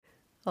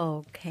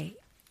Okay.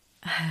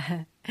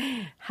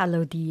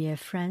 Hello, dear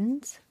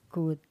friends.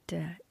 Good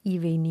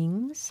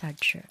evening.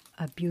 Such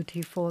a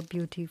beautiful,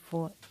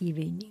 beautiful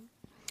evening.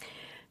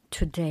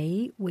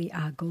 Today we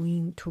are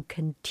going to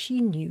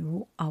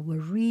continue our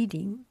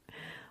reading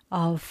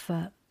of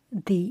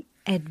the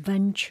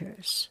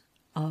adventures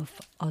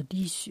of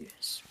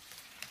Odysseus.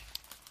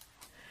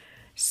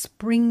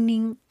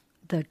 Springing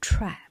the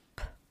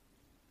trap.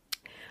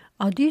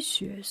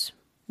 Odysseus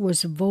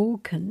was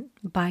woken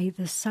by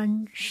the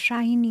sun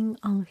shining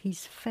on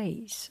his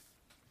face.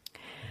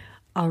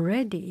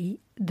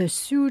 Already the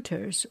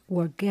suitors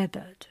were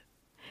gathered,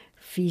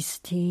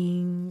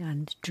 feasting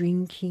and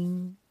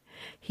drinking.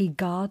 He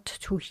got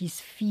to his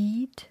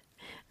feet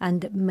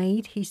and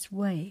made his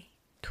way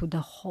to the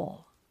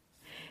hall.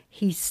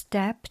 He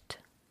stepped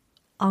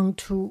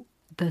onto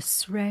the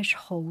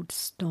threshold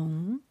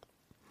stone,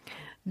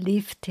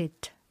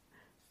 lifted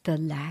the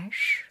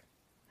latch,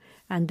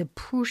 and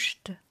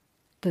pushed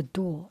the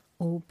door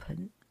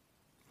open.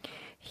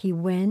 He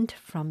went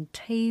from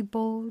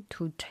table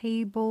to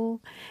table,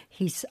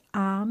 his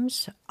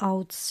arms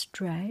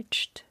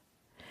outstretched,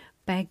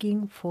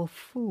 begging for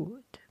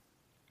food.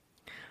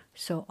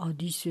 So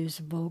Odysseus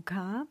woke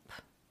up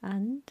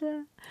and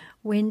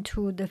went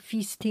to the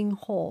feasting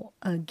hall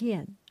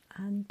again.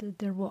 And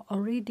there were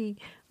already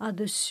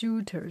other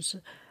suitors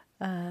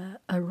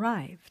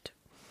arrived.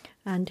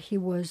 And he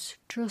was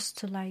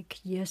just like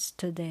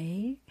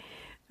yesterday,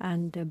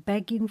 and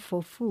begging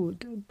for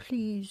food.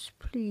 Please,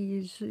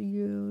 please,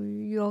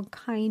 your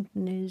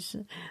kindness,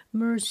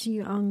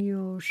 mercy on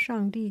you.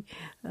 上帝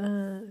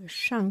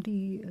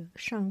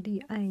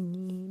爱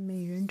你，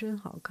美人真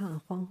好看，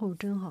皇后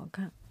真好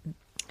看。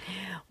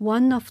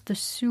One of the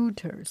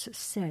suitors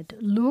said,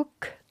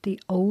 "Look, the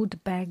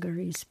old beggar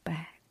is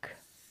back."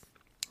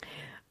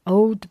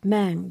 "Old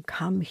man,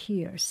 come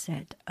here,"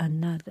 said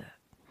another.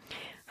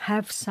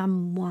 "Have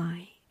some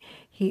wine."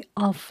 He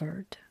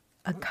offered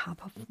a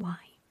cup of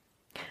wine.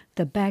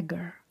 The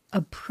beggar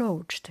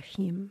approached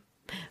him,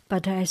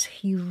 but as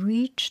he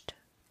reached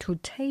to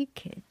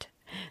take it,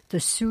 the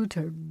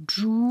suitor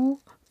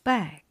drew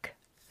back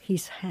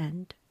his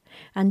hand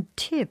and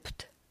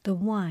tipped the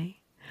wine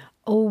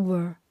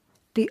over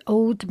the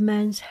old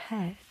man's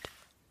head.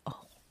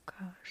 Oh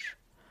gosh,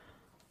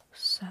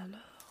 salaud.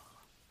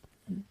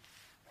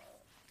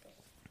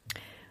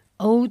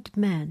 "Old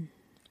man,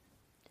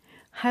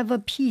 have a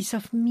piece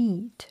of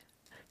meat,"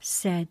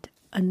 said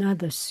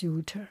another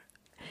suitor.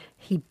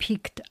 He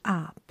picked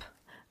up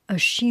a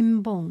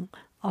shin bone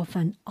of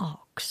an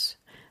ox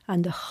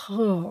and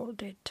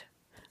hurled it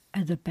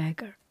at the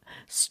beggar,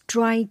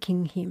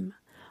 striking him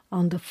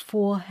on the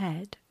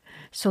forehead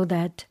so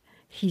that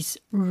his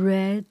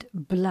red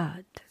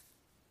blood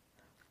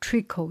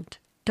trickled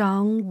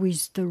down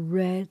with the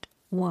red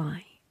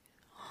wine.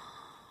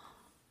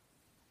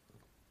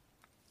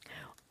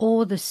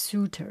 All the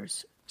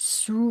suitors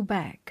threw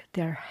back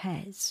their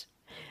heads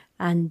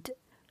and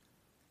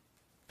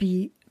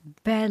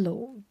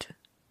bellowed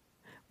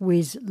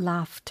with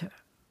laughter.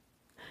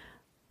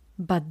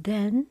 But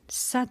then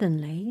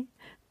suddenly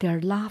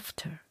their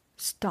laughter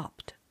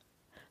stopped.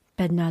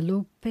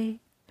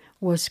 Penelope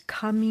was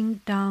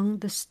coming down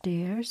the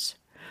stairs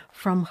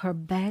from her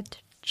bed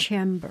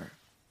chamber.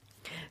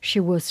 She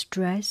was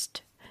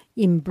dressed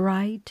in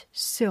bright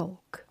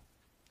silk,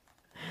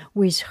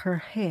 with her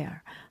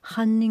hair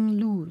hanging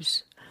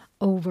loose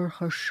over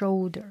her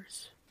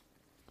shoulders.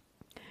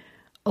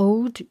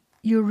 Old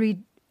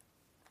Euryclea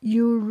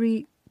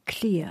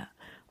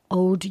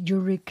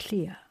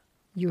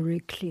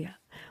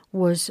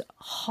was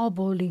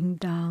hobbling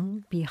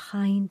down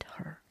behind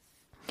her.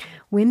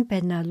 When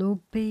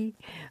Penelope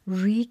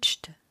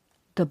reached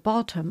the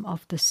bottom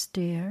of the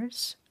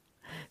stairs,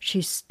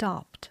 she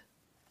stopped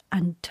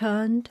and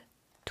turned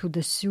to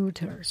the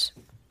suitors.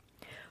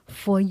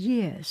 "For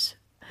years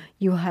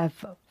you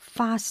have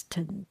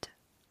fastened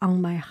on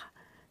my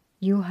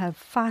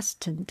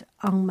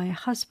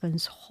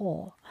husband's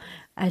hall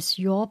as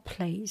your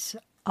place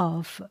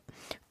of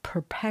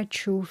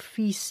perpetual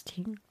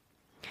feasting.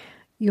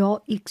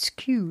 Your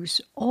excuse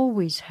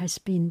always has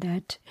been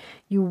that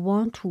you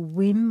want to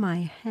win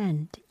my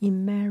hand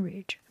in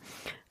marriage,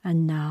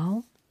 and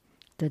now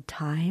the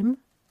time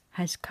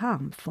has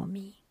come for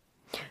me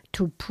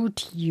to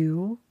put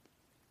you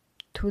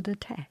to the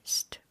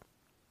test.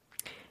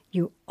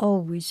 You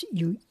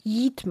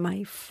eat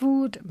my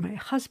food, my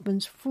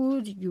husband's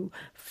food. You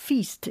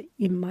feast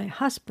in my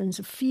husband's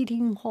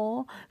feasting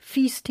hall,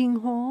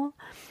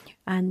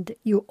 and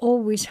you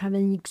always have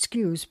an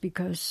excuse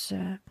because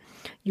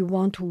you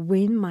want to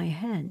win my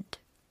hand.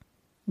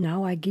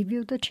 Now I give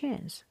you the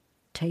chance.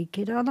 Take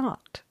it or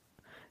not.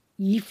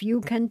 If you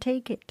can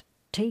take it,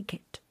 take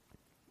it.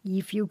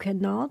 If you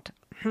cannot,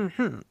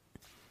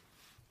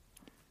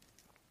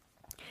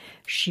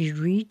 She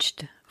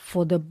reached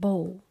for the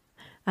bowl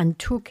and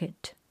took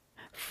it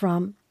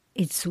from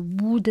its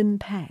wooden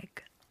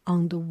peg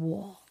on the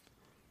wall.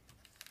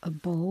 A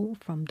bowl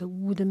from the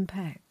wooden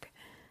peg.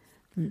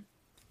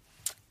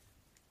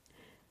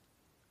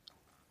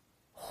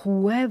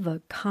 Whoever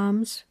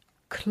comes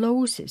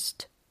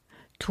closest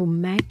to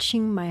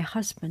matching my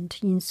husband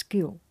in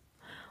skill.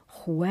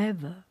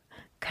 Whoever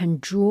can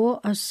draw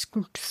a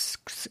string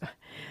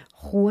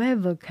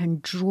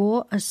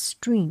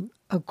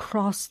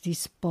across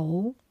this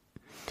bow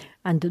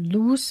and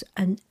loose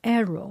an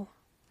arrow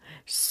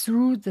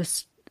through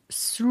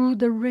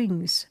the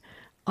rings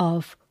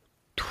of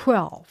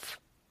 12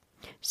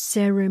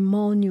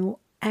 ceremonial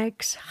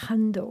axe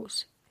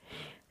handles,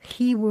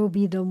 he will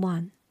be the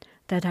one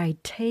that I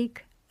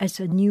take as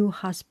a new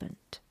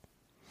husband.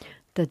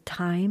 The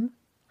time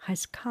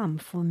has come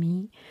for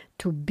me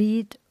to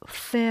bid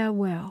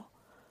farewell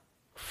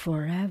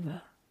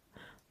forever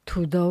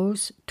to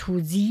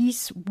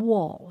these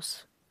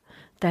walls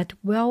that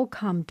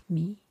welcomed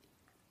me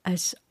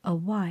as a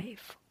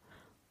wife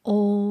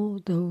all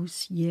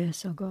those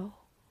years ago.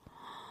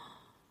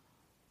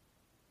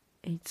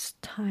 It's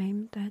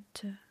time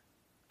that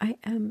I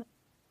am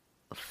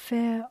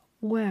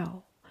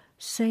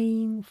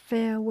saying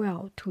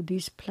farewell to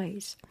this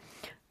place.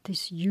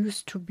 This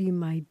used to be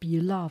my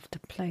beloved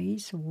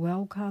place,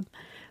 welcoming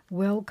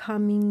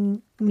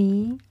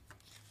me.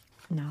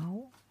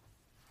 Now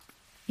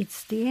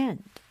it's the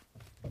end.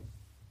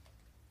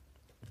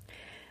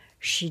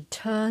 She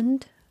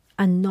turned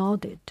and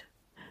nodded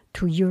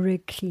to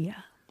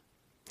Euryclea.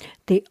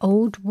 The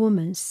old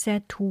woman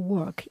set to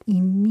work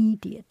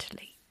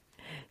immediately.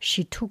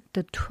 She took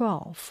the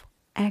 12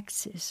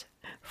 axes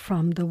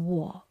from the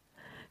wall.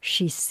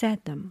 She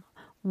set them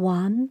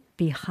one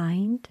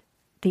behind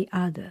the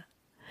other,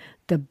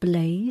 the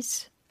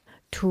blades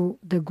to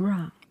the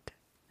ground,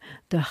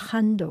 the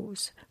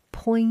handles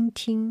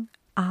pointing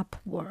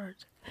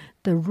upward,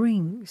 the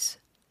rings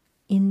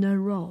in a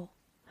row,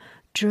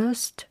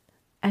 just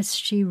as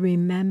she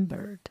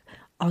remembered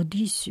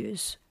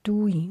Odysseus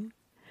doing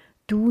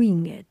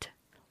it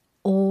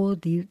all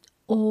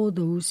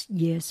those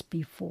years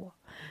before.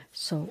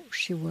 So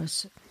she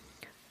was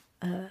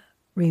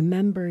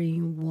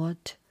remembering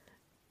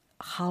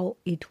how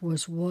it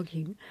was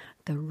working.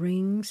 The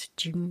rings,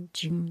 jing,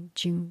 jing,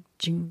 jing,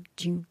 jing,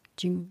 jing,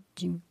 jing,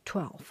 jing,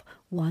 12,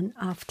 one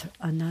after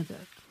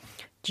another.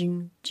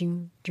 Jing,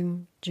 jing,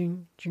 jing,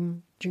 jing,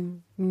 jing,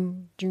 jing,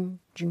 jing, jing,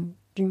 jing,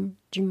 jing,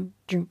 jing,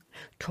 jing,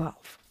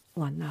 12,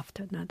 one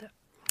after another.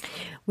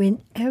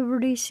 When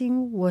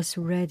everything was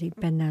ready,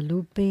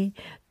 Penelope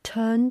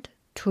turned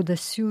to the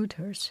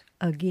suitors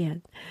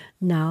again.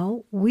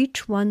 Now,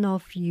 which one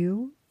of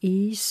you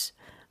is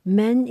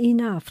man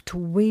enough to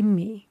win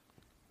me?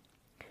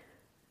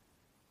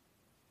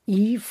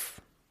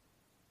 If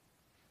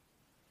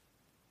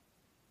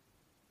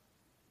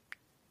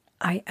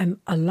I am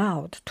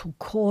allowed to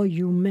call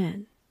you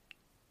men,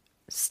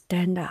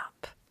 stand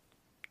up,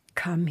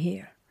 come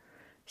here,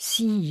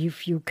 see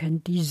if you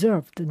can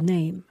deserve the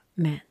name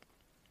man.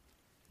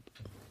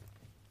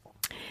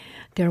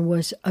 There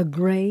was a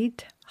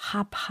great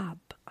hubbub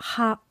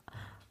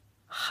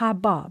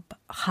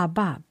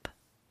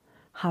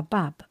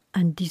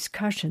and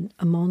discussion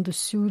among the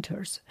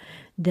suitors.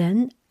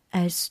 Then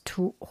as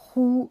to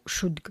who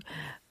should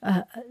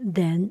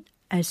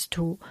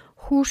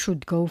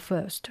go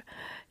first.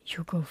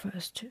 You go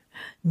first.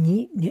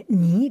 你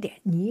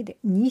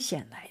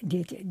先来.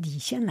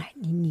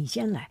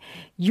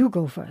 You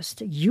go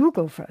first. You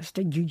go first.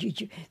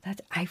 You.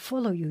 That I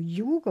follow you.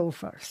 You go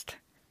first.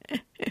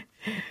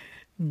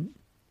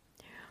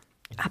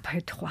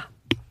 Après toi.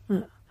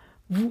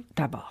 Vous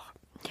d'abord.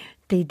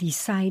 They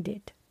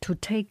decided to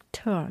take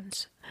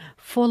turns,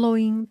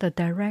 following the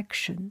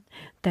direction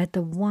that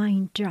the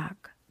wine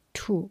jug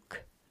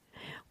took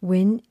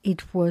when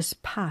it was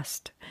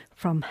passed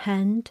from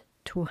hand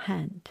to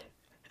hand.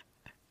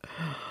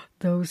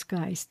 Those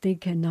guys, they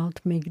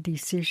cannot make a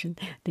decision.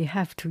 They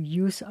have to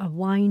use a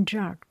wine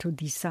jug to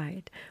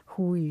decide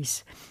who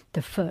is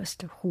the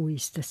first, who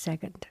is the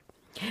second.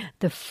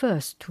 The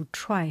first to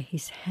try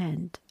his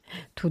hand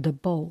to the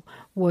bow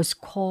was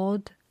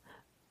called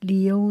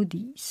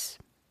Leodes.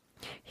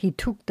 He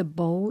took the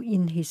bow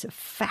in his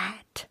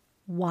fat,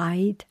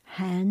 white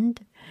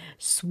hand,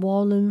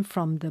 swollen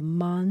from the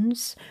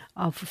months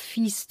of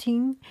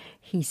feasting.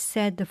 He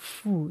set the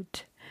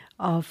foot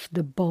of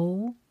the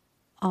bow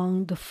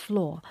on the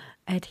floor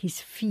at his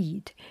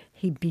feet.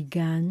 He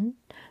began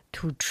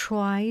to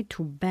try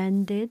to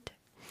bend it.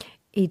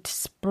 It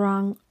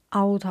sprung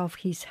out of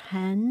his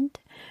hand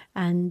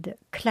and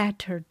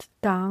clattered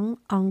down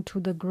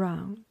onto the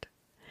ground.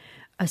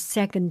 A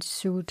second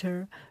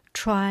suitor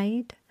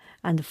tried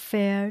and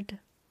fared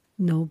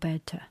no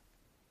better.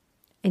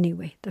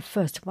 Anyway, the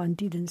first one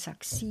didn't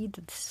succeed.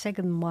 The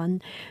second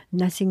one,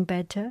 nothing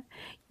better.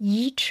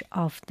 Each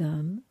of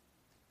them,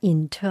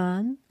 in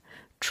turn,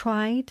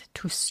 tried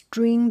to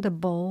string the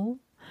bow,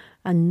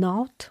 and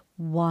not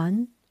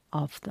one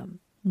of them,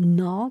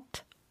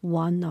 not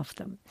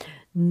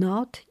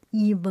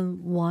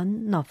even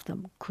one of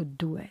them could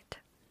do it.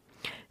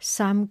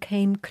 Some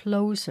came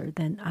closer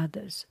than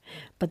others,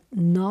 but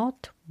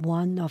not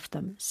one of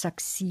them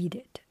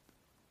succeeded.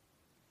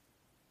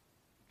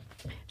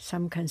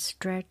 Some can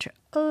stretch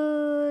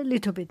a a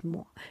little bit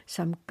more.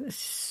 Some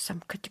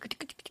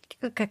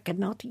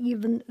cannot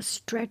even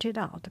stretch it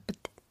out,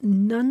 but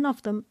none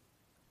of them,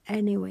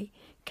 anyway,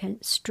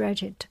 can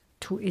stretch it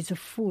to its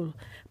full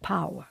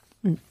power.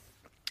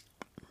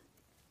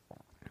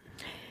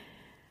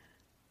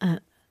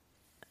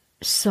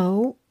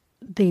 So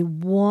they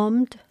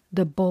warmed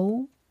the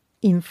bowl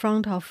in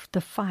front of the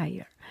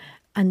fire,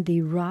 and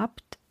they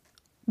rubbed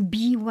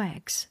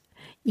beeswax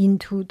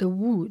into the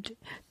wood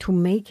to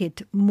make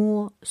it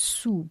more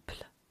supple,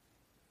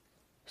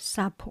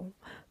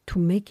 to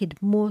make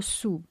it more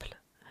supple.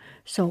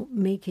 So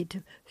make it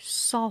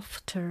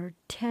softer,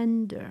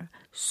 tender,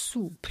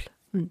 supple.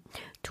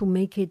 To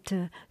make it,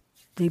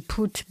 they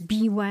put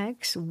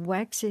beeswax,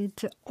 wax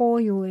it,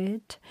 oil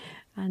it,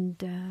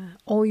 and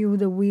oil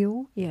the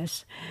wheel,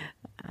 yes.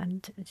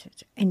 And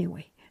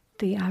anyway,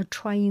 they are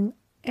trying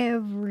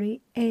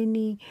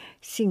anything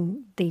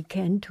they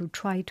can to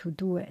try to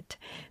do it,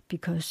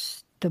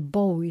 because the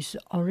bowl is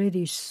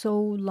already so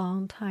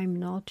long time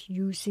not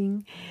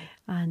using,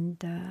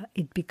 and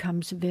it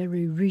becomes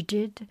very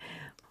rigid.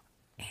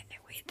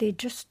 Anyway, they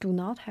just do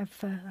not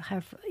have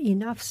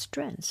enough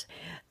strength.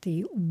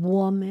 They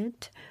warm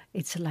it.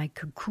 It's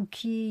like a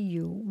cookie.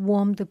 You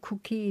warm the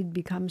cookie, it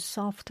becomes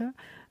softer,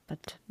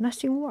 but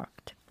nothing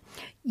worked.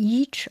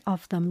 Each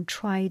of them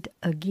tried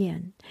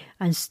again,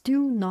 and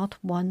still not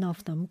one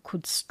of them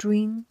could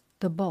string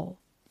the bow.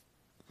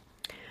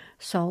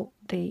 So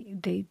they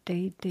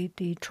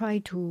try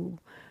to,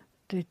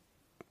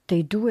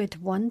 they do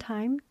it one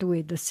time, do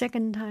it the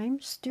second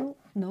time, still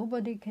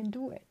nobody can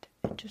do it.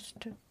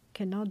 Just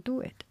cannot do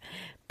it.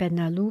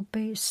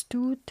 Penelope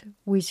stood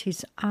with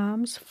his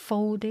arms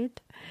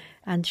folded,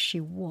 and she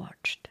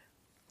watched.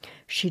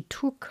 She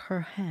took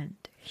her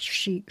hand.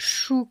 She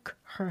shook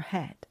her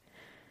head.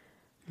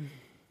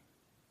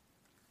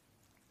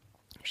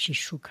 She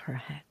shook her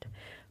head.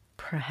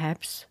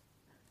 Perhaps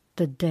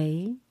the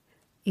day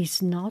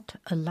is not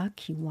a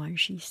lucky one,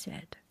 she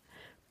said.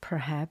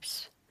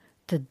 Perhaps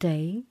the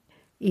day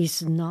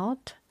is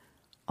not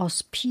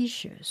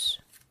auspicious.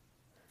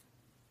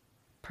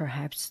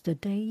 Perhaps the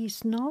day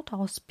is not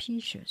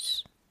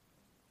auspicious.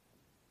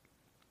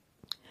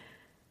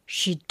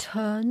 She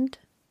turned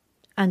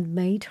and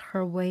made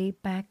her way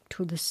back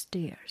to the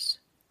stairs.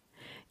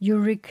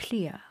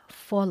 Euryclea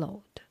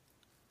followed,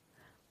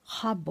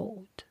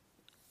 hobbled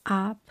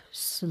up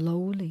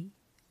slowly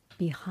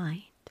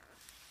behind.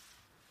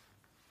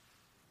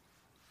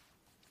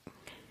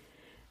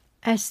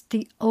 As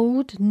the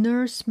old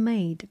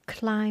nursemaid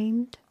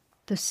climbed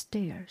the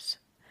stairs,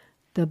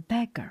 the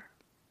beggar,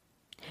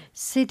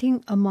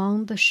 sitting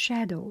among the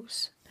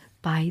shadows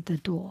by the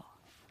door,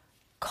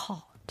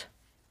 caught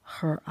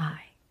her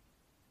eye.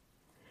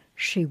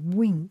 She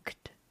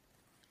winked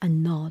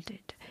and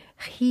nodded.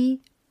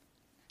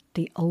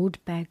 The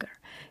old beggar,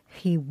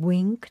 he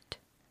winked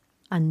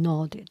and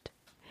nodded.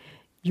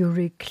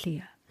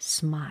 Euryclea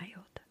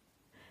smiled.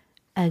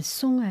 As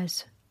soon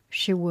as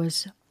she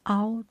was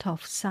out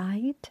of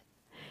sight,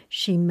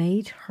 she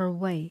made her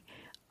way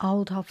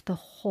out of the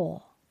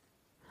hall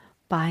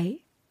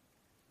by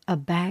a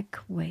back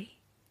way.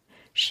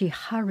 She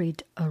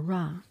hurried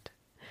around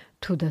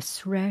to the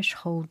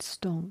threshold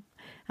stone,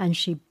 and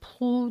she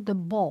pulled the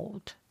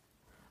bolt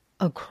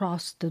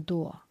across the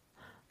door,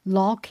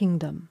 locking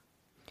them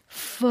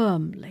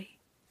firmly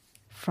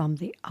from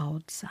the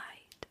outside.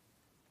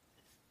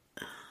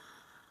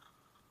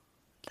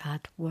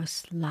 That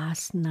was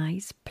last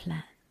night's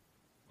plan.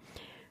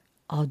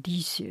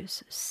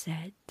 Odysseus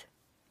said,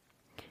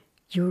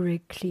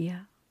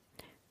 Euryclea,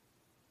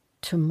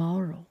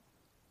 tomorrow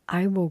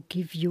I will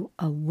give you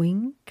a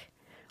wink,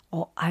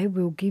 or I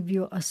will give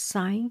you a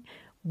sign.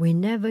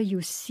 Whenever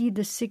you see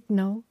the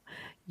signal,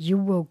 you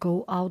will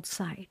go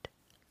outside,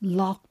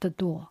 lock the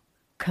door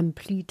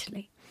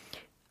completely.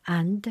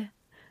 And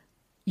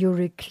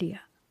Euryclea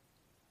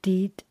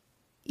did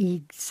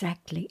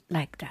exactly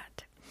like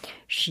that.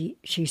 She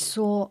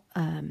saw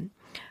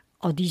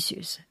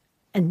Odysseus,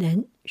 and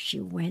then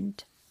she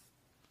went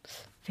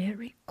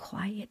very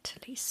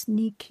quietly,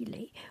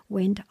 sneakily,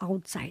 went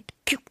outside,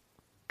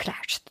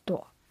 clashed the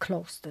door,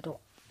 closed the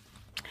door.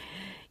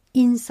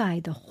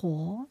 Inside the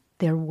hall,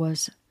 there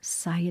was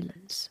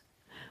silence,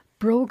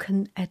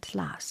 broken at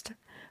last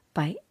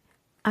by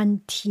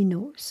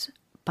Antinous.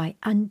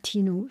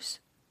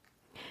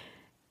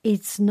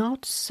 It's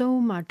not so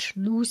much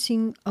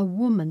losing a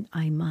woman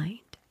I mind.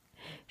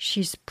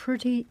 She's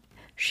pretty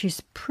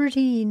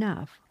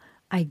enough,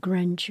 I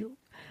grant you,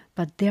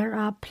 but there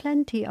are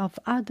plenty of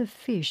other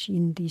fish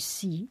in the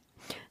sea.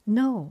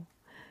 No,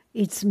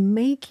 it's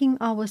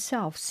making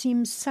ourselves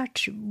seem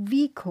such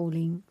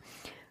weakling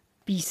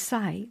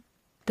beside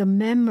the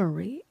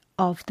memory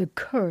of the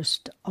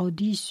cursed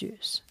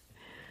Odysseus.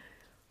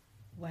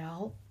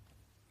 Well,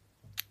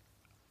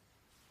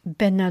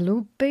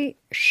 Penelope,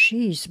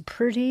 she's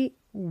pretty.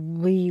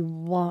 We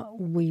want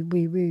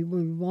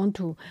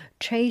to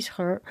chase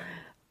her,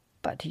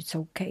 but it's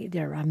okay.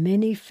 There are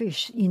many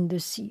fish in the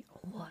sea.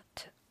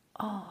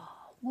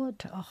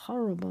 what a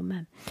horrible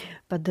man.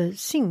 But the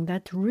thing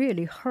that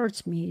really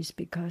hurts me is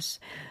because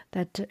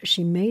that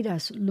she made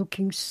us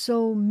looking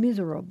so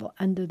miserable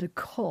under the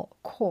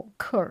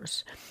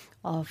curse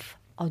of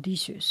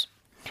Odysseus.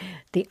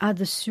 The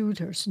other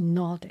suitors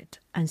nodded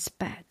and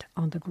spat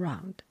on the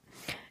ground.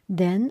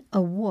 Then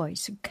a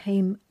voice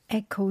came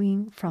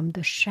echoing from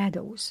the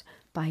shadows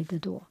by the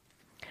door.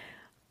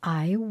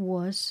 I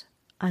was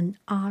an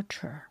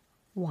archer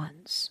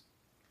once,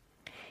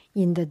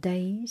 in the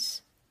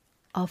days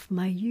of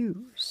my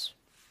youth.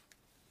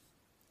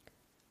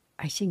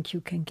 I think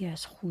you can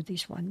guess who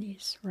this one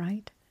is,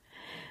 right?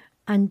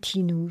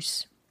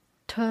 Antinous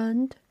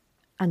turned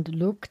and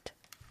looked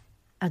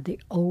at the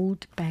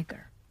old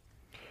beggar.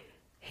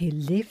 He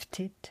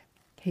lifted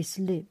his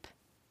lip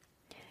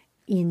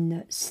in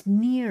a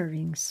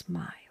sneering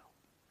smile.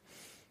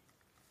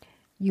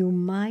 You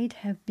might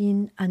have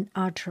been an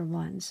archer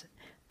once,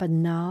 but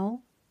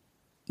now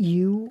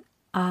you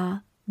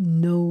are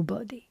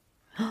nobody.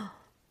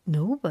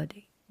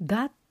 Nobody.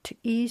 That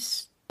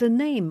is the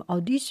name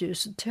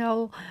Odysseus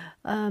tell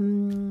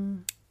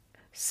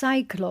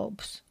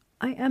Cyclops.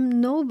 I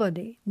am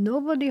nobody.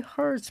 Nobody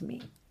hurts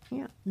me.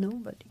 Yeah,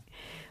 nobody.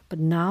 But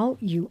now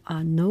you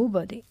are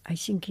nobody. I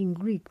think in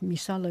Greek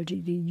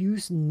mythology they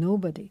use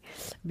nobody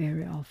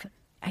very often,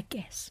 I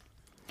guess.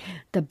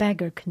 The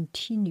beggar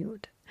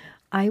continued,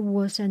 I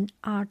was an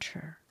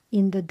archer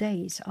in the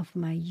days of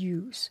my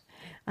youth,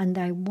 and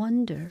I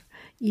wonder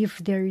if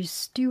there is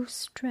still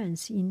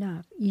strength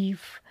enough,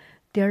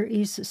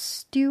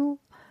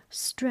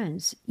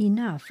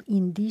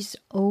 in these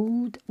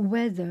old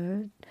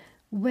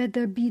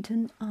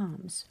weather-beaten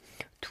arms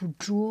to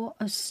draw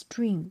a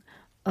string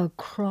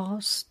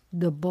across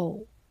the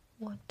bow.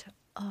 What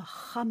a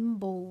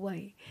humble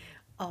way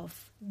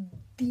of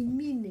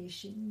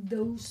diminishing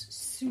those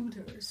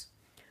suitors.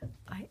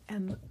 I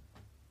am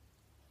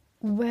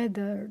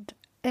weathered,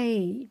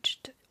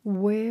 aged,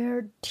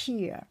 wear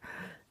tear.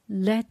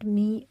 Let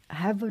me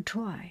have a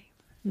try.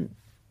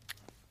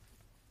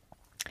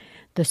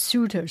 The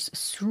suitors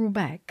threw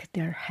back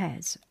their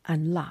heads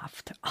and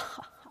laughed.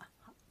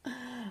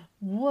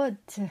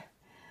 What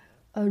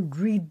a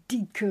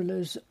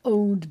ridiculous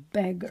old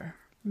beggar.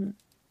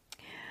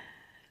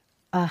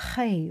 A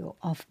hail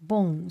of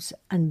bones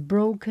and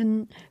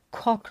broken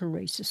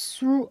crockeries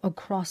threw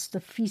across the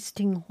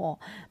feasting hall,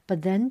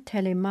 but then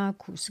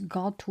Telemachus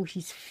got to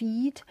his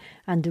feet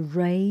and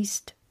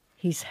raised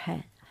his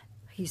hand.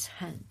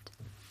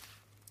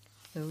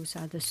 Those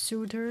are the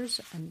suitors,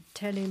 and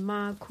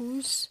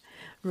Telemachus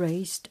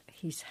raised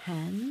his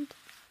hand.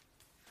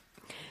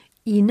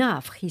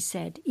 Enough, he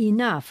said,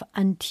 enough,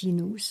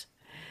 Antinous.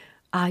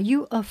 Are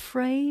you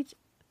afraid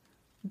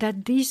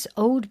that this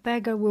old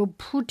beggar will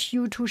put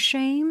you to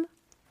shame?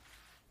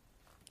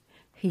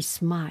 He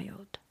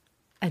smiled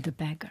at the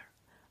beggar.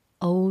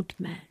 Old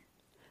man,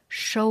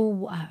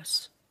 show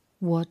us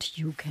what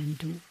you can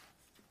do.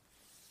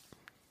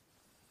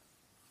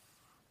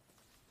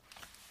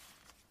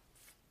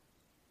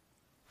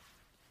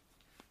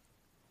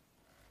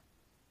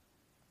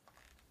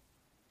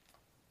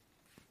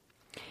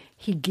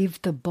 He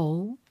gave the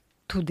bow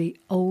to the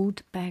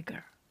old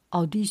beggar.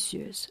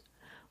 Odysseus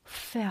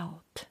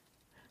felt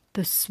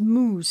the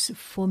smooth,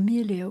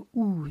 familiar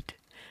wood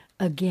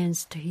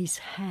against his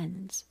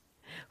hands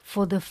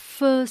for the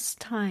first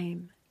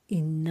time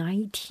in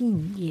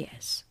 19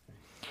 years.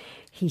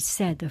 He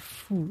set the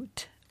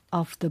foot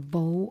of the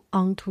bow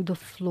onto the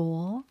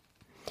floor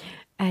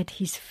at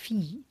his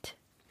feet,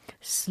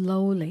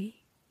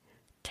 slowly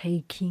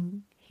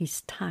taking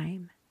his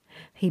time.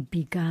 He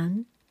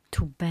began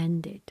to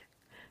bend it.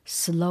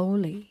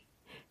 Slowly,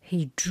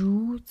 he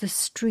drew the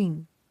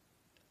string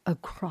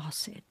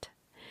across it,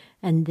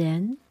 and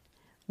then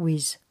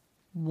with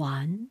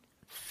one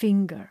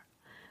finger,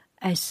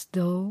 as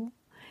though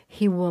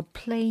he were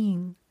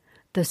playing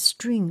the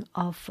string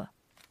of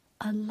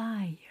a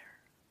lyre.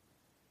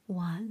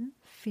 One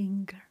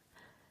finger,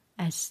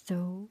 as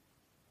though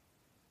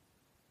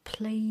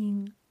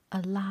playing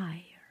a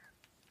lyre.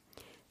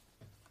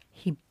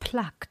 He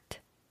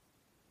plucked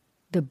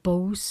the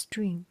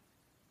bowstring.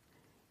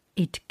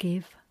 It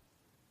gave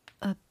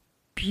a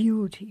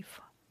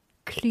beautiful,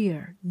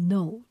 clear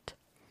note,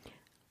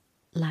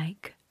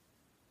 like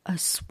a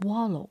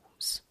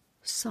swallow's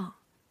song.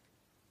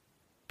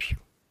 Pew,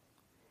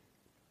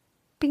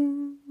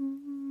 bing,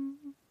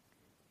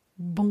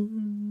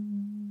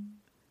 boom,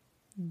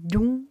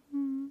 doom.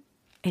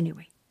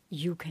 Anyway,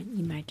 you can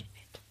imagine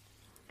it.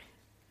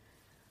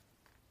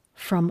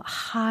 From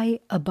high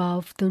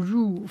above the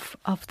roof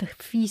of the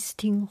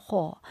feasting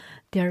hall,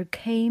 there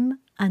came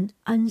an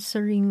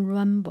answering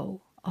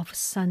rumble of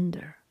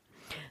thunder.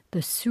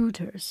 The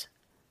suitors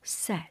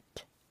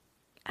sat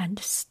and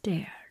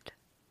stared.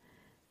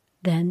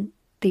 Then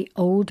the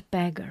old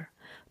beggar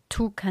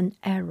took an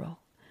arrow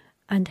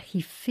and he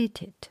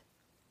fitted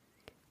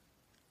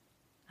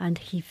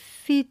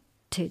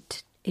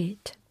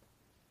it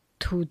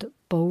to the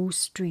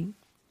bowstring.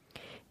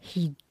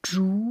 He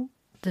drew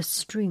the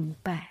string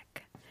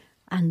back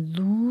and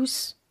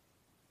loosed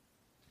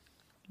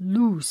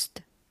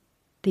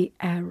the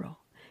arrow.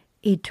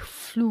 It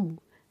flew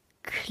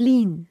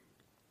clean.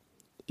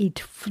 It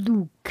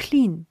flew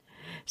clean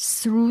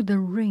through the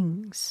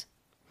rings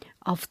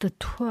of the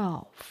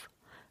 12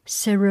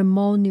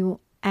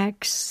 ceremonial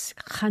axe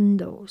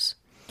handles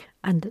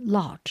and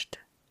lodged,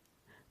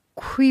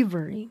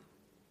 quivering,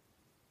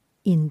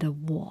 in the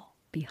wall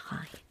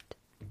behind.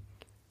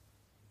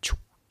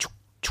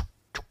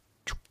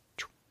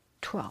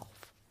 12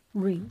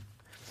 ring,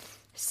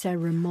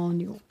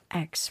 ceremonial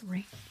axe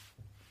ring.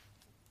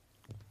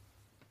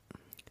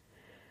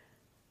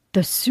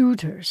 The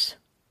suitors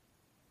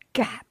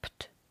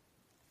gaped,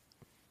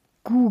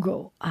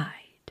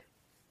 Google-eyed.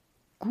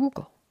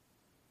 Google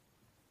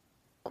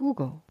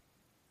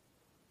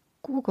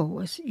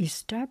was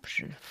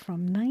established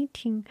from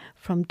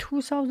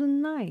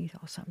 2009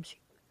 or something,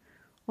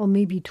 or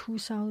maybe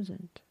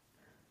 2000.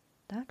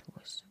 That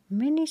was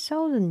many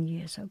thousand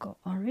years ago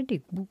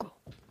already. Google.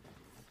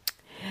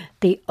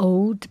 The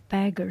old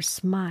beggar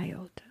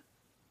smiled.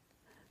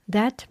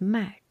 That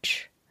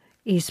match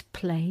is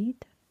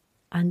played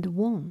and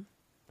won.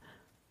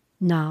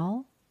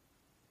 Now,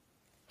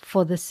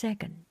 for the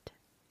second.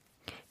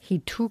 He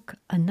took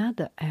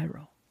another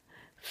arrow,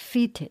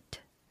 fitted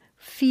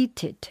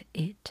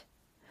it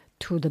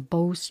to the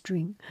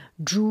bowstring,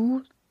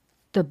 drew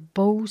the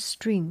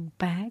bowstring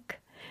back,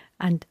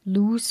 and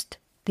loosed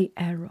the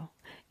arrow.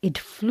 It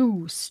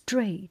flew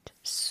straight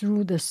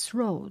through the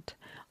throat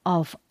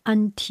of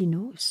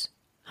Antinous.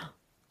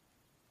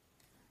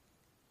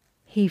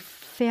 He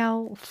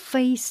fell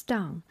face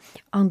down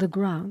on the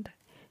ground,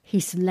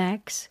 his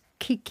legs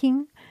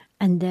kicking,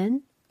 and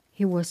then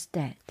he was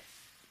dead.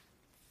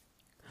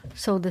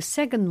 So the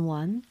second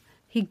one,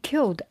 he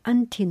killed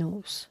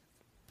Antinous.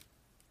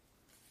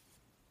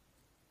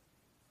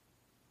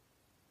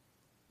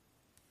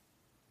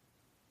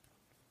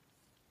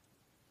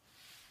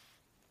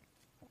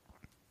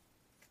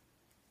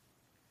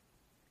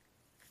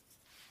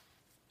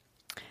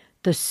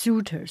 The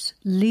suitors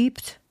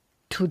leaped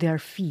to their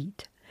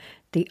feet.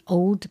 The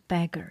old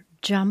beggar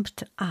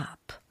jumped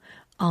up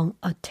on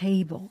a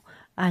table,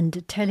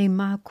 and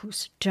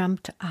Telemachus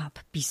jumped up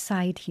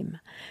beside him.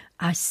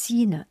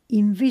 Athena,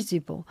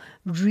 invisible,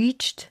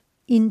 reached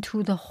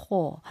into the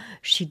hall.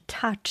 She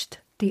touched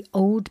the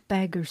old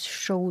beggar's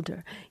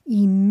shoulder.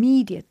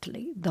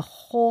 Immediately, the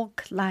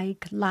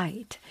hawk-like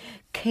light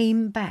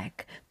came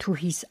back to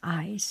his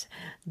eyes.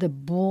 The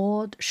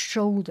broad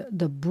shoulders,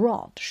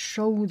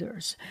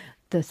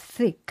 the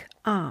thick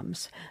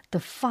arms,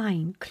 the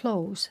fine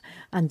clothes,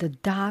 and the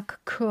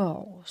dark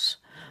curls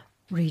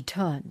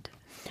returned.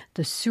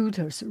 The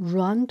suitors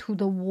ran to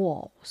the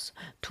walls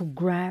to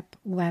grab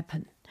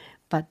weapons,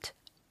 but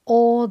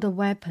all the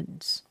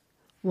weapons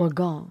were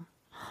gone.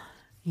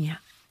 Yeah,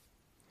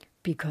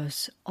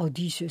 because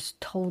Odysseus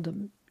told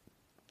them,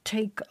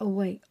 take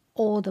away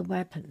all the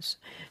weapons.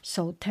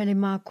 So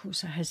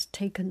Telemachus has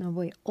taken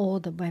away all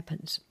the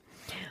weapons.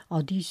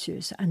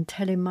 Odysseus and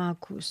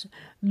Telemachus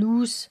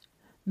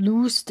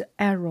loosed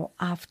arrow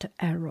after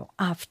arrow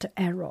after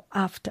arrow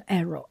after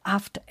arrow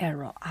after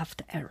arrow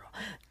after arrow.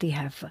 They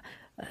have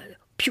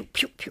pew,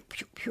 pew, pew,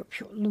 pew, pew,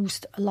 pew,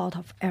 loosed a lot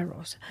of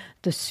arrows.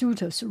 The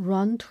suitors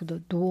run to the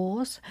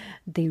doors.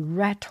 They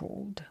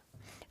rattled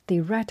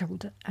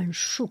and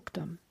shook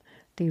them.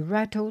 They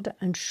rattled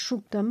and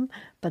shook them,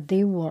 but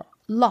they were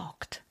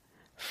locked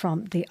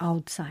from the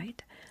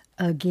outside.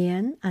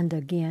 Again and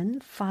again,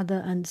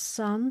 father and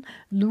son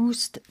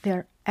loosed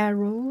their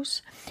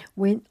arrows.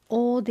 When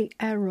all the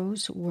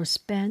arrows were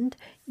spent,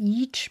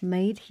 each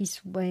made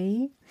his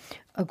way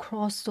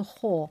across the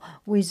hall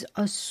with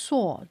a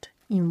sword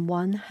in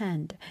one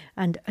hand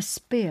and a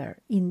spear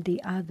in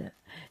the other,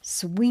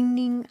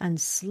 swinging and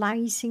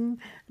slicing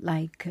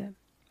like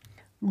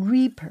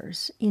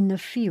reapers in a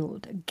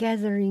field,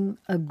 gathering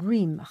a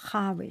grim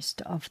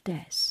harvest of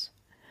death.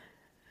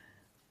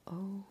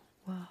 Oh,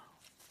 wow.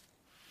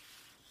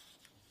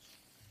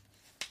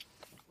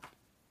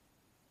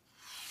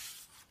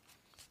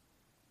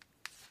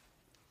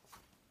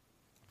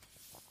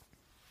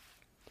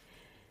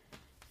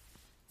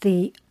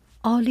 The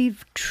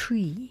olive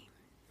tree.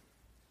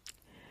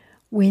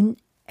 When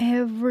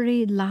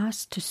every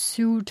last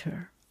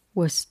suitor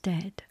was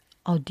dead,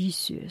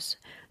 Odysseus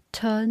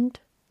turned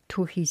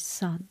to his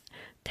son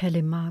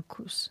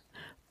Telemachus.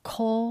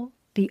 Call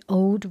the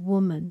old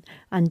woman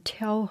and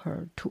tell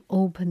her to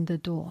open the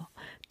door.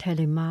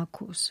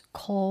 Telemachus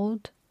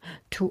called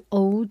to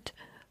old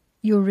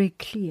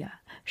Euryclea.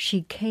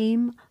 She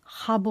came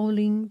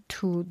hobbling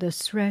to the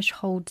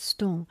threshold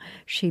stone.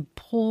 She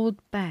pulled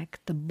back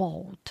the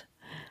bolt,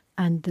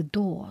 and the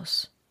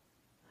doors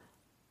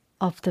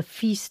of the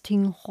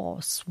feasting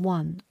hall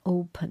swung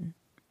open.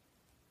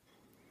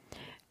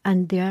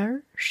 And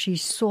there she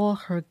saw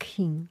her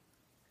king.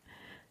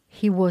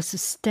 He was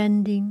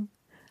standing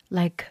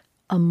like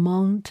a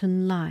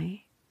mountain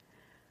lion.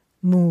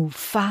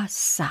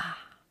 Mufasa.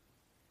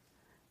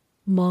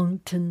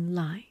 Mountain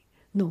lion.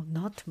 No,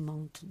 not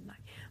mountain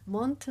lion.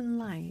 Mountain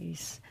lion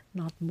is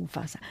not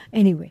Mufasa.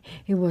 Anyway,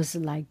 he was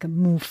like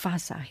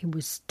Mufasa. He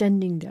was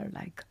standing there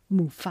like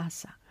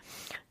Mufasa.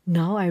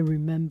 Now I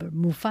remember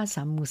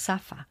Mufasa,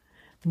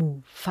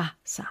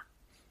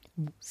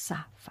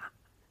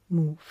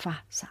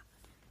 Mufasa.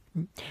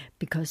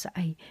 Because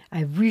I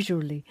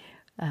visually,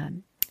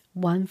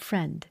 one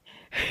friend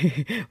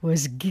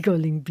was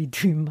giggling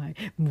between my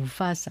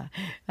Mufasa,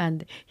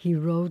 and he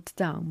wrote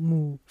down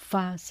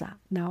Mufasa.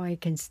 Now I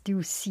can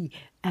still see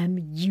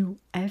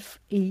Mufasa,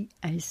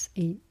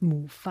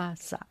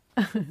 Mufasa.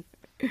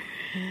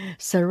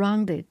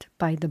 Surrounded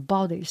by the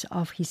bodies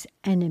of his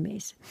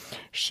enemies,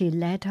 she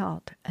let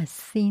out a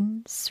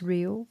thin,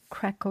 shrill,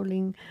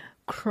 crackling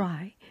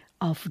cry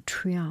of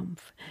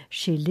triumph.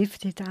 She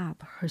lifted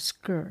up her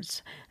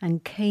skirts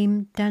and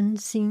came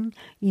dancing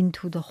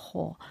into the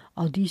hall.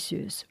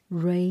 Odysseus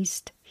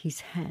raised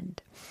his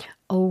hand.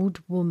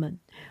 Old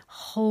woman,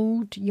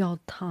 hold your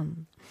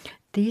tongue.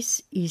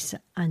 This is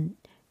an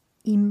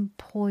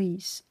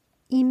impious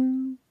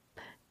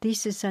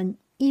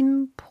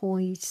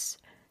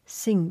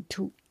thing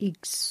to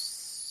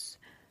exult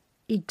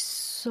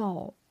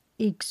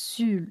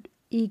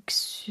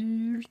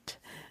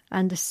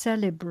and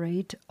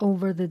celebrate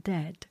over the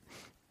dead.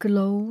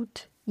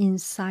 Gloat in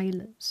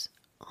silence.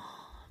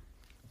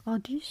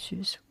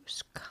 Odysseus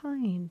was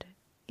kind.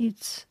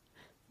 It's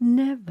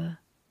never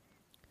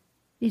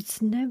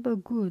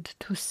good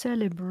to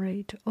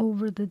celebrate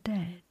over the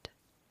dead.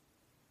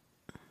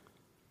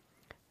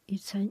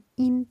 It's an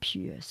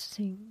impious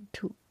thing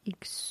to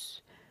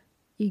exult.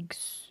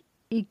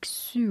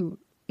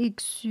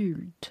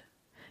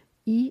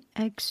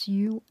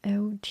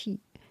 E-X-U-L-T.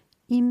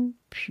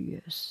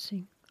 Impious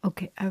thing.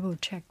 Okay, I will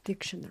check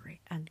dictionary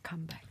and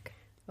come back.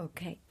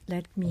 Okay,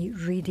 let me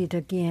read it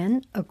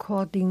again.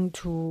 According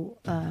to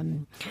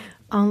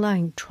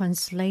online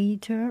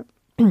translator,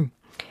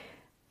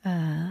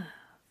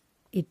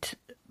 it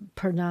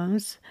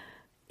pronounced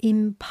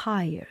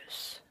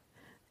impious,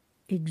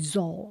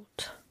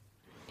 exalt.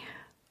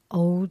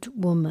 Old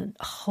woman,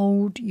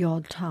 hold your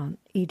tongue.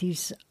 It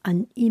is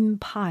an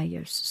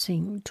impious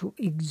thing to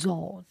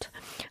exalt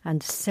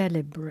and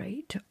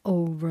celebrate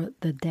over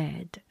the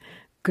dead.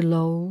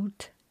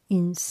 Gloat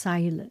in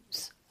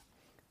silence.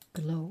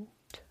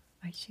 Gloat,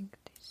 I think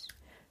this.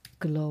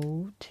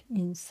 Gloat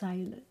in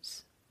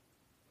silence.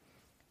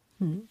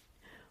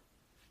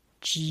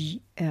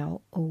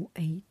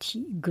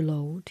 G-L-O-A-T,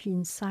 gloat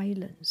in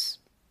silence.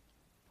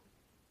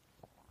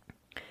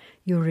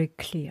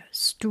 Euryclea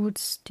stood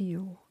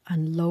still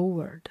and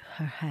lowered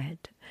her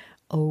head.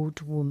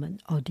 Old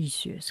woman,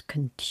 Odysseus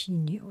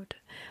continued,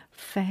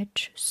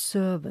 fetch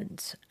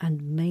servants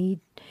and maid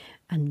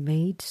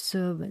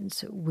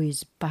servants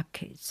with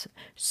buckets,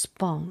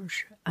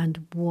 sponge,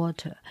 and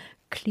water.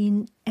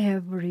 Clean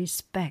every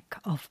speck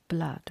of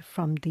blood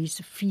from this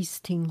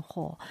feasting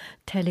hall.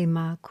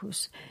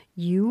 Telemachus,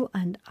 you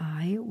and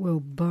I will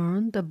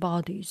burn the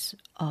bodies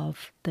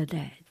of the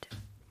dead.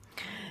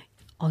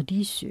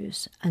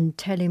 Odysseus and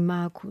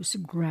Telemachus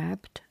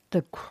grabbed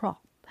the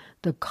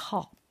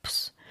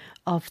corpse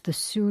of the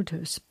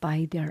suitors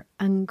by their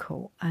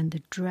ankle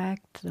and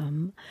dragged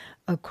them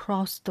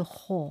across the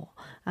hall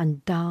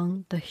and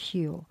down the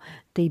hill.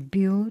 They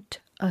built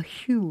a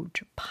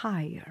huge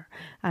pyre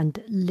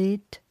and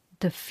lit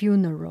the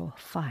funeral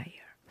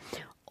fire.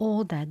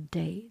 All that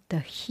day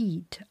the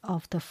heat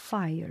of the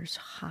fire's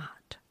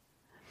heart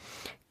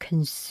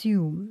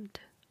consumed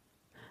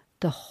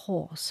the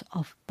halls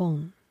of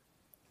bone.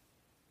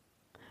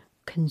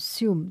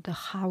 Consumed the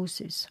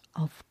houses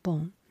of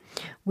bone.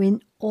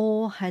 When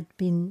all had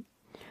been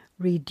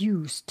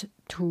reduced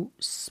to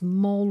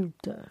smoldering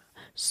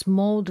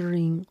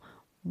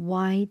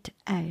white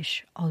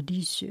ash,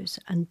 Odysseus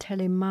and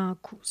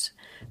Telemachus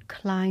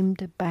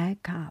climbed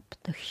back up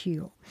the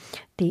hill.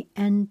 They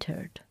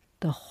entered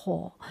the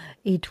hall.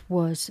 It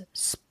was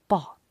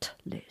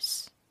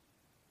spotless.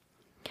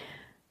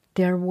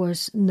 There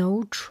was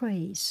no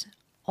trace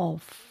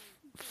of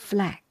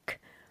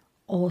fleck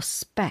or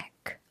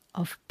speck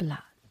of blood.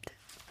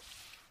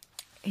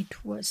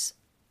 It was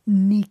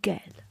nickel,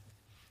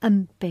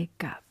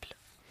 impeccable.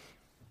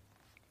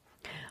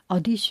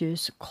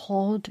 Odysseus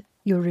called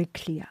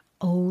Euryclea.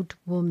 Old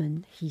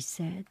woman, he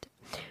said,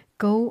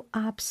 go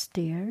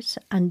upstairs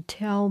and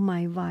tell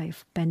my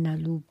wife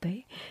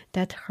Penelope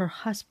that her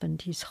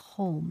husband is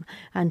home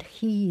and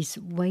he is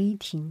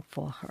waiting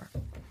for her.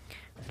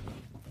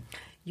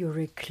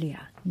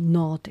 Euryclea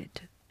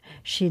nodded.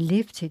 She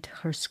lifted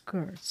her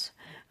skirts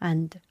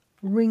and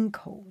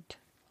wrinkled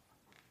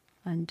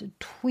and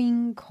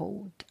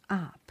twinkled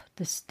up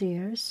the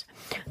stairs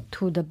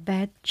to the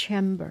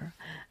bedchamber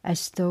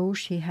as though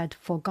she had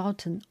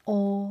forgotten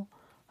all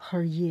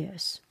her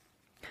years.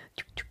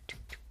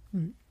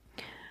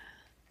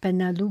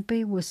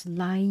 Penelope was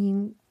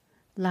lying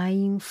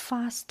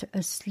fast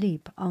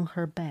asleep on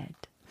her bed.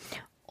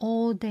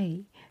 All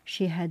day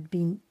she had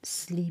been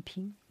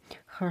sleeping,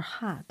 her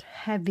heart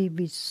heavy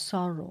with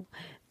sorrow.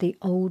 The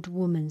old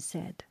woman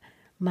said,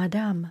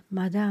 Madame,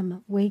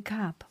 Madame, wake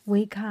up,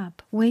 wake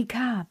up, wake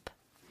up.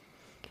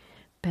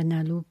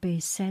 Penelope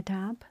sat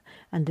up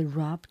and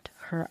rubbed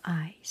her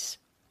eyes.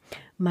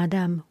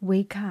 Madame,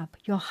 wake up.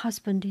 Your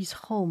husband is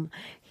home.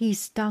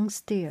 He's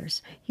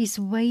downstairs. He's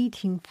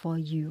waiting for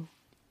you.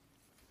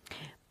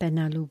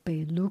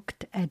 Penelope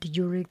looked at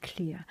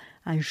Euryclea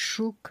and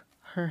shook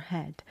her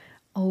head.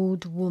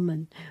 Old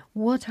woman,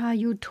 what are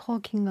you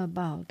talking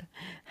about?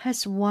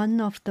 Has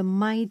one of the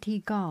mighty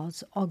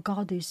gods or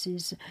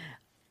goddesses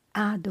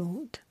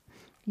addled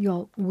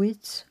your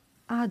wits?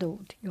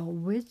 Addled your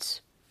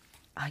wits?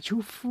 Are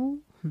you fool?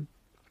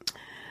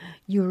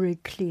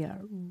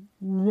 Euryclea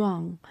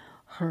wrung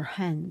her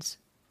hands.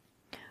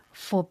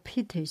 For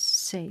pity's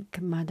sake,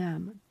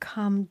 madame,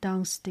 come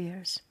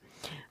downstairs.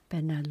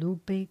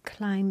 Penelope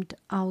climbed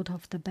out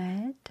of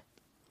bed.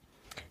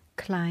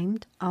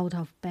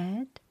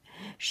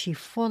 She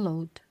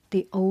followed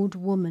the old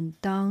woman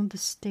down the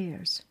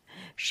stairs.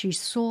 She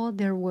saw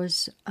there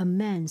was a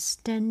man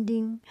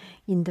standing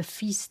in the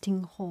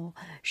feasting hall.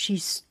 She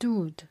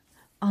stood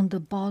on the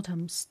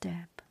bottom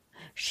step.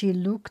 She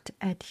looked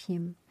at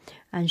him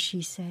and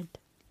she said,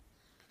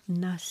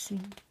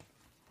 nothing.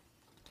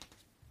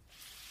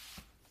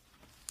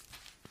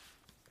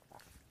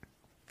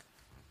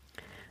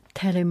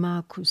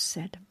 Telemachus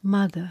said,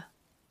 Mother,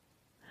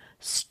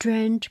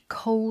 strange,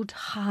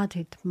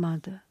 cold-hearted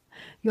mother,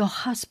 your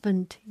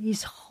husband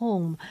is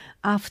home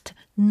after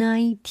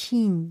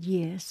 19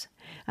 years,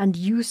 and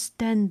you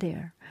stand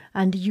there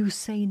and you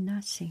say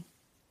nothing.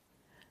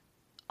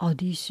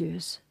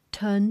 Odysseus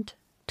turned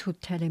to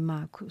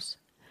Telemachus.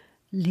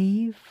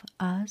 Leave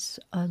us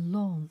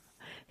alone.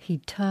 He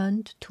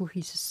turned to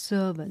his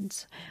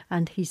servants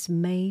and his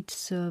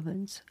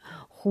maidservants,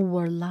 who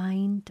were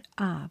lined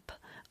up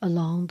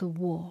along the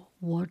wall,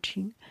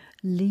 watching.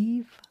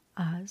 Leave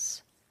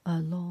us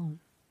alone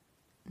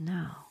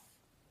now.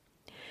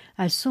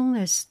 As soon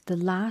as the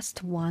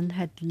last one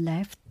had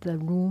left the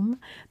room,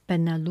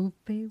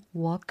 Penelope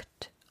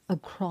walked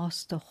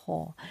across the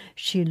hall.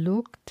 She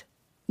looked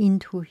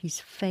into his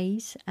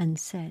face and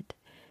said,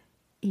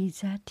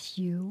 Is that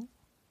you?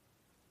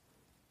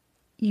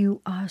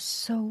 You are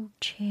so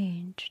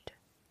changed.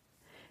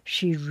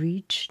 She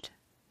reached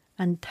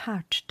and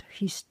touched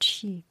his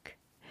cheek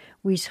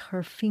with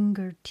her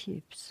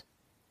fingertips.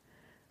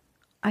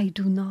 I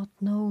do not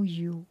know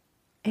you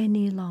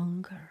any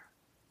longer.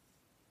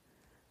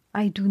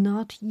 I do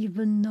not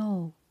even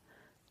know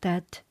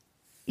that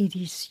it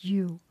is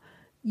you.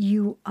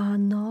 You are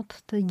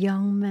not the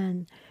young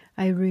man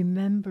I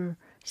remember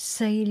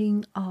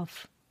sailing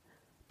off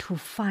to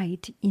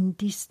fight in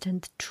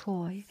distant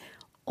Troy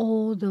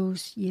all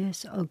those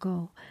years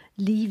ago,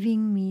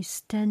 leaving me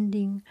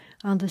standing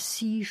on the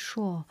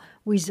seashore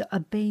with a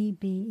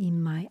baby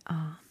in my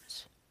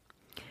arms.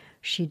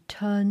 She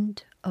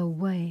turned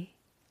away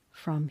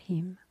from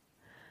him.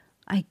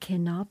 I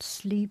cannot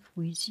sleep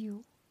with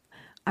you.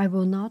 I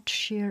will not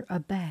share a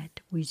bed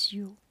with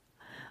you.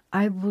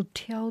 I will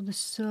tell the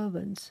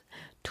servants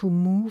to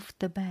move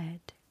the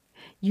bed.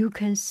 You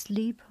can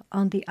sleep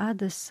on the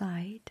other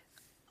side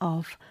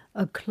of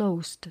a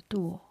closed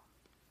door.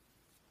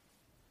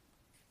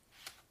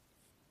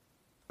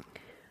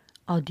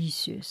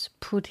 Odysseus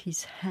put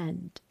his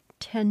hand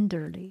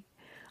tenderly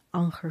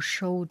on her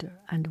shoulder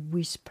and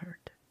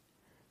whispered,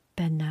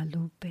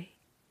 Penelope,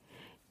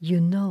 you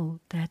know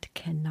that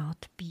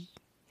cannot be.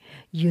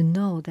 You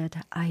know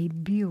that I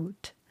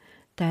built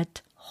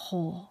that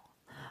hall.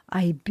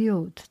 I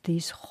built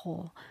this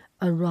hall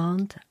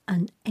around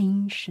an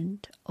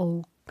ancient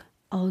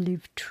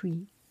olive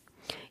tree.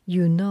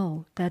 You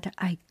know that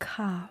I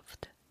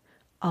carved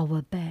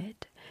our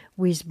bed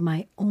with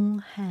my own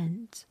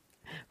hands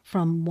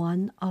from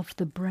one of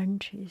the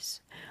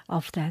branches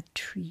of that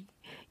tree.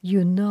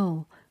 You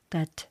know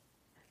that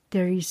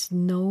there is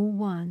no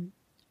one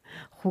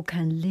who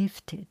can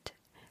lift it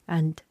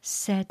and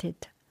set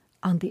it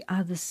on the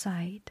other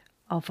side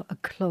of a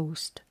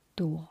closed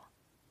door.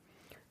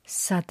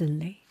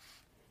 Suddenly,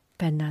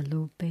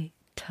 Penelope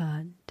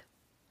turned,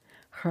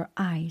 her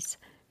eyes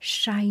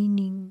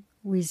shining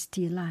with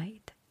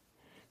delight.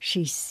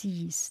 She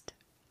seized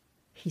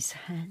his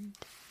hand.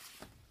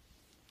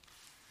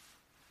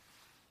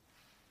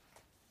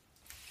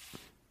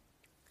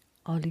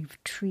 Olive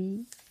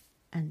tree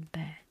and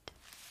bed.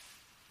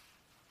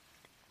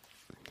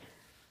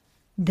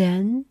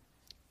 Then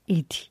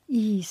it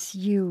is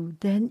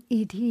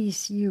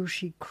you,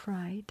 she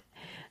cried.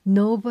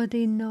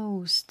 Nobody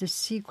knows the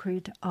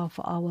secret of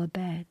our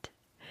bed.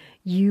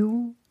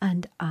 You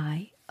and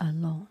I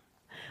alone.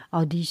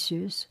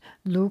 Odysseus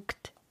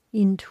looked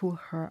into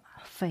her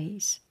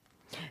face.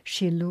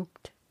 She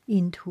looked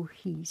into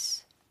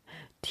his.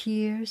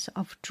 Tears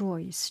of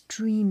joy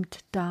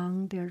streamed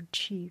down their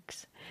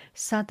cheeks.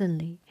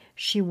 Suddenly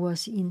she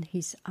was in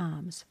his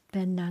arms.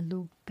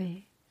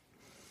 Penelope,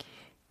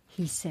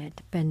 he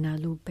said,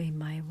 Penelope,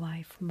 my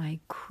wife, my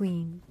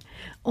queen,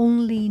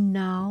 only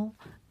now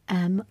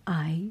am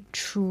I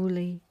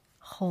truly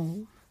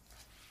home.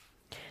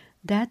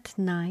 That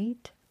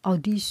night,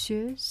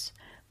 Odysseus,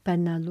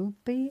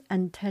 Penelope,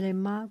 and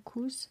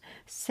Telemachus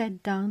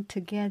sat down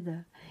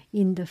together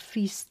in the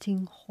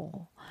feasting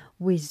hall.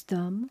 With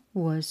them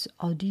was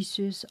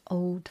Odysseus'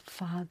 old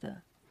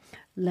father.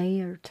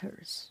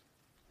 Laertes.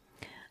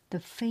 The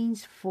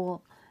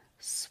faithful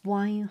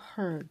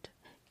swineherd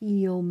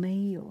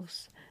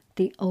Iomeus,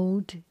 the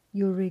old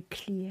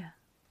Euryclea.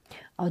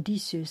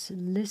 Odysseus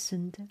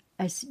listened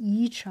as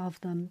each of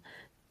them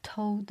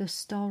told the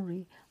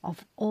story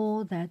of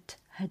all that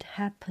had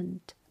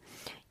happened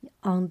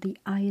on the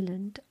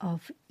island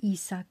of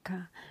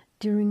Ithaca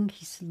during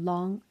his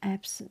long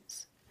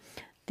absence.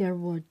 There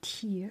were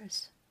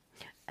tears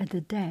at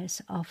the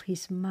death of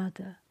his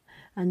mother,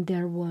 and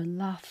there were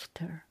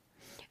laughter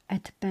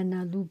at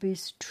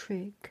Penelope's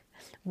trick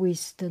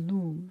with the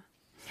loom.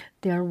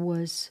 There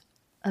was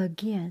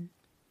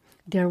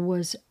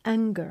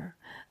anger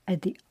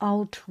at the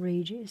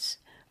outrages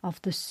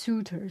of the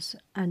suitors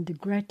and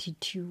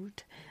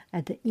gratitude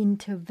at the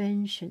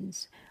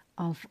interventions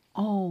of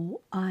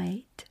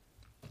all-eyed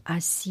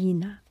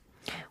Athena.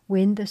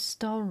 When the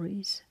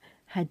stories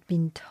had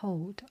been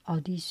told,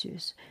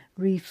 Odysseus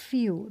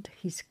refilled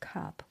his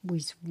cup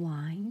with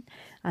wine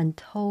and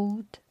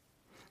told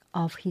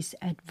of his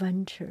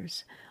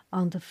adventures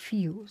on the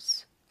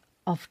fields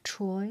of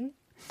Troy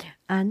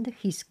and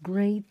his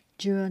great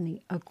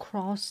journey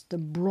across the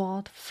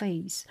broad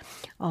face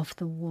of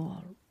the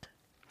world.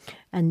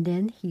 And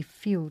then he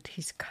filled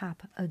his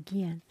cup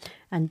again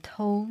and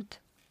told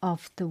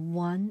of the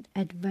one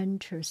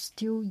adventure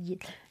still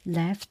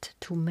left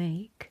to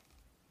make.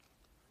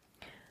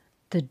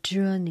 The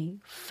journey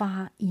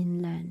far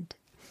inland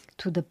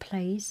to the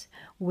place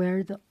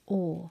where the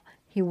oar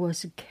he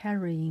was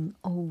carrying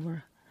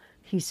over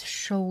his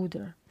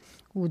shoulder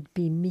would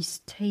be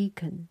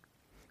mistaken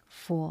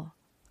for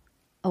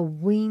a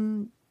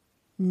wind-gnawing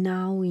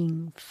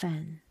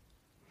fan.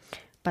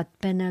 But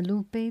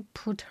Penelope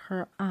put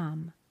her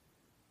arm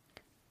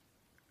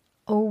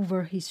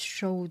over his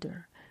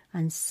shoulder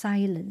and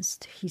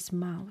silenced his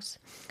mouth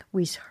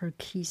with her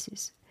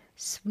kisses.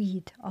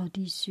 "Sweet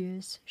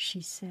Odysseus,"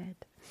 she said,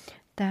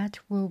 that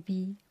will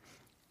be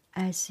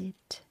as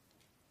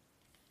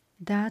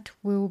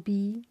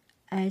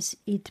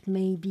it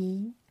may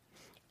be,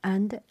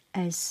 and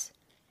as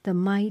the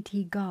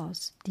mighty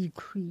gods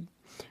decree.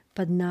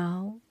 But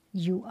now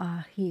you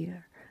are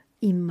here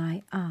in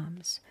my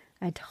arms,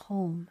 at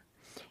home,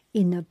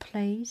 in a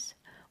place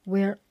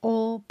where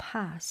all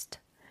past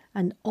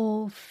and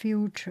all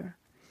future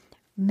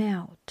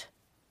melt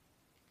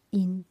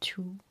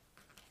into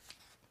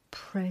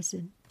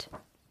present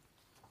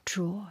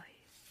joy.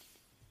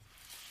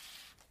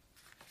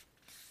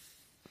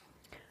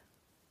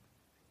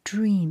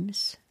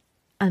 Dreams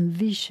and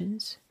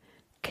visions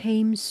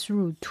came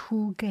through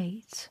two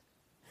gates,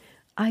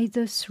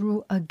 either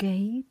through a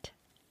gate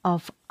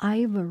of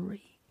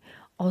ivory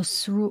or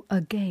through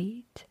a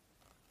gate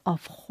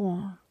of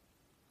horn.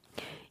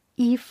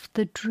 If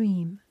the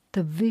dream,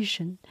 the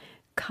vision,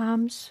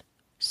 comes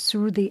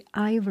through the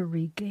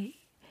ivory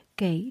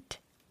gate,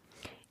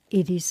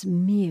 it is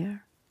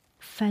mere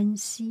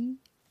fancy.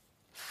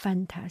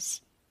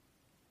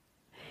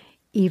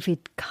 If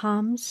it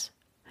comes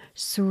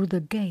through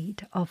the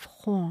gate of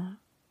horn,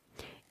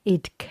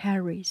 it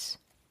carries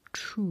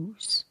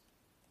truth.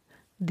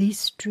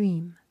 This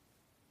dream,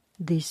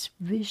 this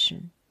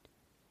vision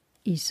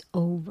is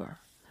over.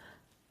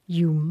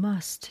 You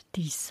must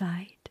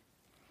decide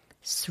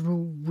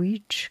through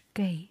which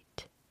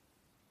gate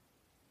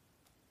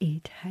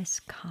it has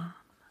come.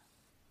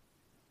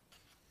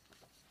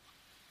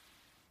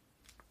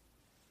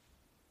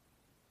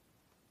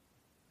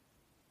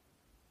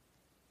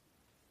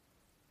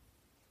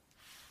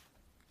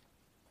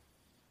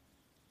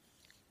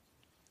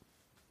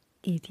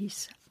 It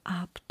is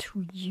up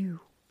to you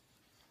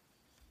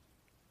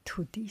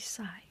to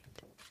decide.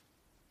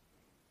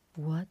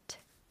 What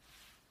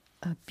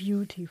a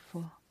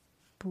beautiful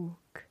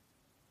book.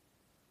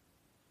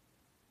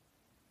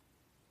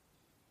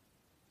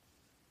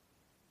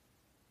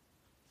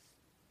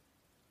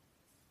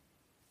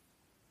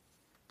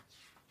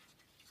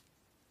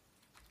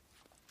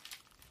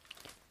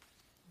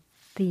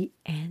 The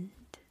end,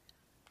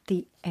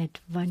 the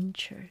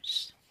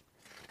adventures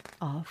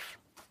of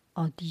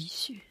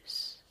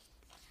Odysseus.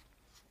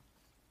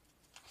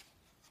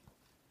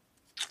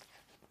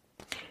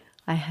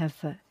 I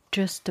have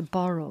just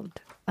borrowed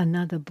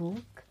another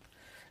book,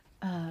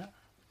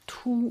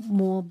 two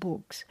more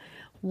books.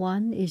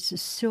 One is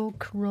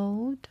Silk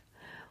Road,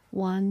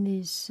 one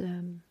is,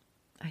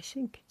 I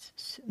think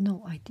it's,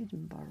 no, I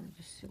didn't borrow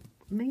the Silk,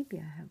 maybe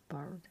I have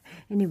borrowed.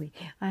 Anyway,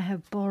 I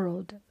have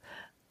borrowed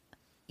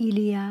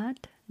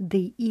Iliad,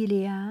 the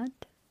Iliad.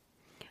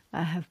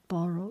 I have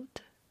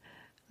borrowed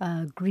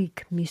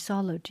Greek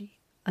mythology,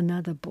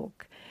 another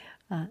book,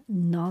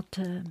 not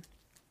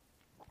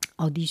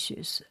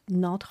Odysseus,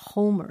 not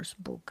Homer's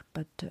book,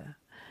 but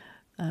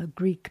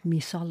Greek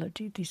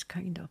mythology, this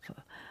kind of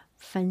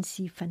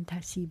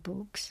fantasy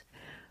books.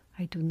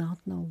 I do not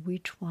know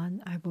which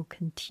one I will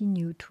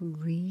continue to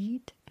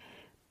read,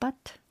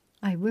 but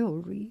I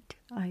will read.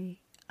 I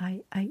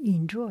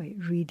enjoy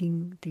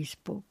reading these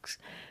books.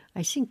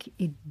 I think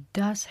it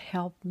does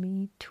help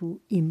me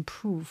to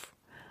improve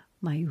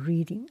my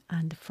reading,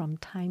 and from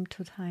time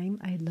to time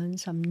I learn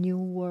some new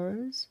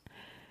words,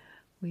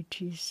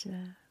 which is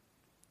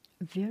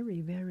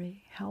very,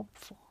 very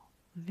helpful,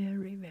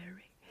 very,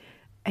 very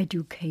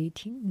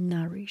educating,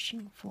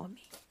 nourishing for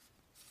me.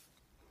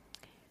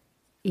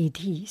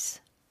 It is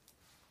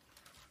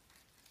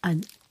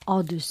an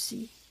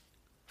odyssey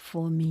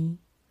for me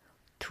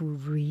to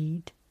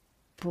read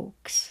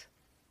books.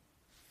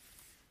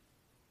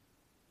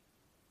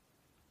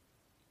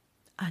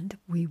 And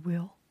we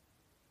will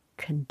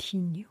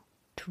continue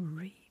to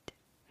read.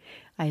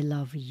 I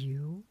love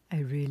you. I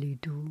really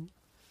do.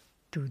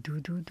 Do.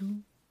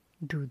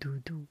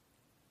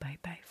 Bye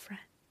bye,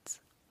 friend.